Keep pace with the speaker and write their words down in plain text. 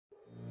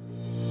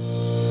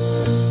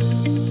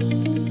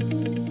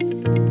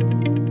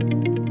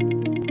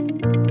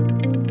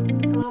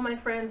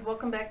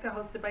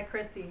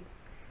Hostedbykrssie.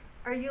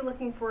 Are you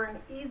looking for an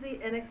easy,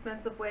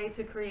 inexpensive way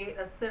to create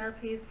a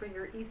centerpiece for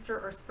your Easter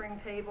or spring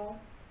table?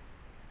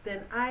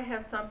 Then I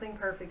have something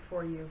perfect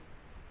for you.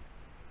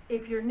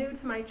 If you're new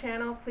to my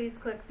channel, please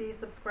click the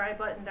subscribe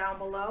button down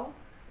below.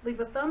 Leave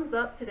a thumbs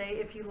up today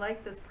if you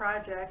like this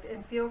project,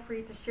 and feel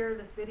free to share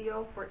this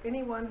video for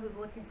anyone who's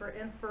looking for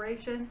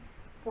inspiration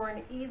for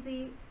an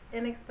easy,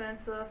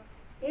 inexpensive,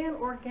 and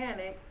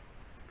organic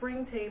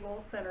spring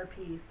table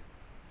centerpiece.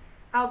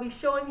 I'll be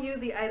showing you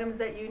the items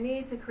that you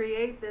need to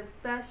create this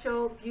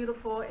special,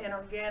 beautiful, and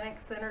organic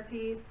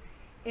centerpiece,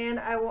 and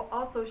I will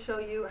also show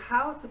you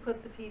how to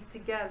put the piece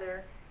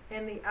together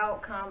and the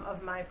outcome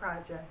of my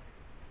project.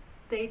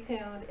 Stay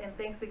tuned, and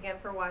thanks again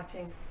for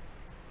watching.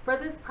 For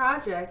this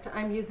project,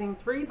 I'm using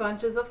 3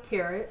 bunches of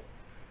carrots.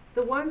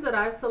 The ones that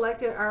I've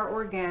selected are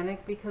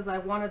organic because I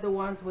wanted the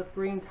ones with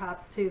green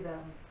tops to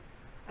them.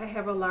 I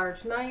have a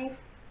large knife,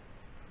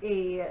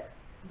 a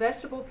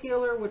vegetable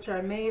peeler, which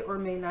I may or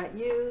may not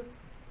use,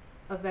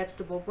 a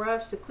vegetable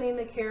brush to clean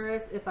the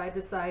carrots if I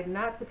decide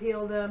not to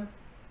peel them.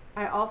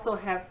 I also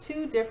have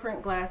 2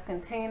 different glass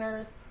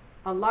containers,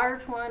 a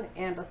large one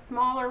and a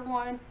smaller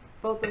one,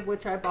 both of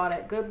which I bought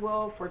at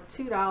Goodwill for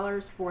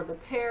 $2 for the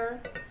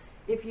pair.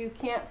 If you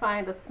can't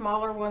find a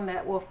smaller one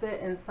that will fit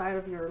inside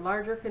of your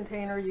larger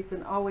container, you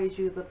can always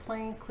use a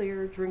plain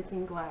clear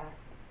drinking glass.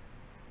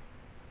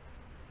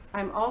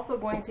 I'm also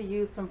going to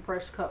use some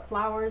fresh cut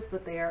flowers,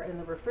 but they are in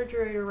the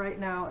refrigerator right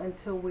now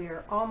until we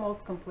are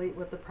almost complete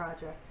with the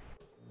project.